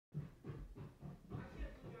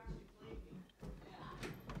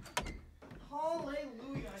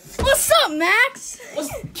up, Max? What's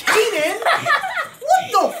Kayden?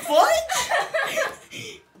 What the fuck?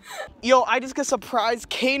 Yo, I just got surprised.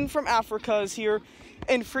 Kayden from Africa is here,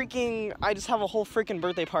 and freaking, I just have a whole freaking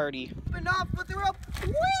birthday party. But not, but they're up.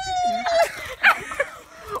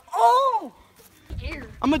 Oh! Air.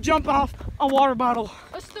 I'm gonna jump off a water bottle.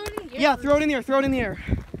 Let's throw it in the air. Yeah, throw it in the air, throw it in the air.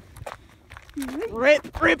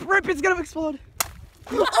 Rip, rip, rip, it's gonna explode.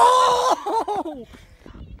 Oh!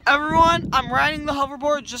 Everyone, I'm riding the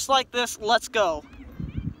hoverboard just like this. Let's go.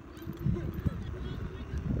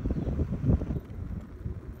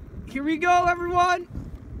 Here we go, everyone.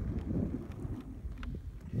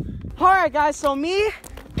 All right, guys, so me,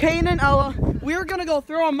 Kayden, and Ella, we're gonna go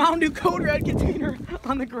throw a Mountain Dew Code Red container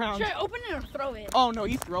on the ground. Should I open it or throw it? Oh, no,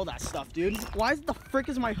 you throw that stuff, dude. Why the frick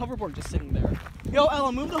is my hoverboard just sitting there? Yo,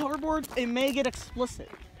 Ella, move the hoverboard. It may get explicit.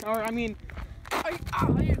 Or, I mean,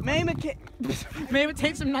 maybe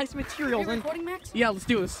take some nice materials. Are you recording, Max? Yeah, let's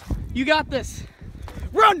do this. You got this.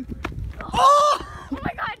 Run! Oh! Oh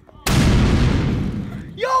my god!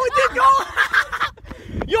 Yo, it did go!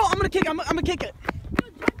 Yo, I'm gonna kick it. I'm gonna kick it.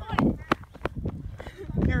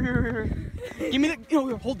 Here. Give me the.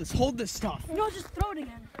 Yo, hold this stuff. No, just throw it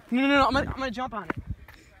again. No. I'm gonna jump on it.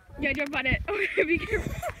 Yeah, jump on it. Okay, be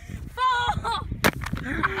careful. Fall!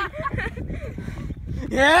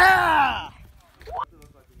 Yeah!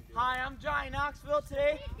 Hi, I'm Johnny Knoxville.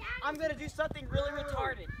 Today, I'm gonna do something really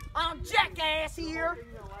retarded. I'm Jackass here.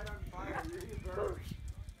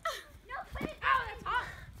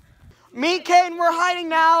 Me, Kayden, we're hiding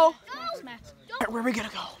now. Max, Where are we gonna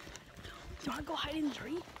go? you wanna go hide in the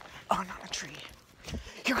tree? Oh, not a tree.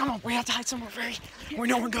 Here, come on. We have to hide somewhere where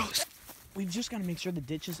no one goes. We've just got to make sure the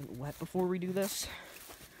ditch isn't wet before we do this.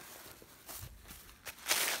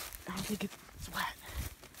 I don't think it's wet.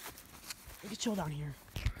 We can chill down here.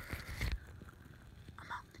 I'm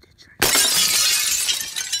out the ditch right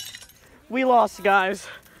now. We lost, guys.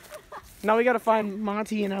 Now we got to find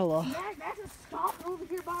Monty and Ella. Max, stop over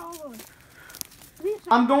here by all of them.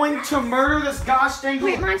 I'm going to murder this gosh dang.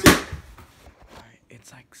 Wait, Monty.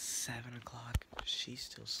 It's like 7 o'clock. She's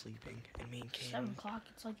still sleeping. And me and Kayden. 7 o'clock.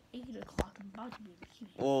 It's like 8 o'clock. I'm about to be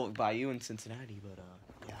asleep. Well, by you in Cincinnati, but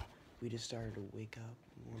yeah. We just started to wake up.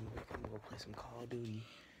 We're gonna go play some Call of Duty.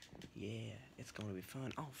 Yeah, it's gonna be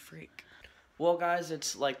fun. Oh, freak. Well, guys,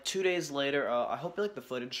 it's like 2 days later. I hope you like the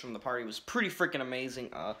footage from the party. It was pretty freaking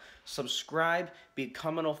amazing. Subscribe,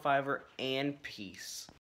 become an 05er, and peace.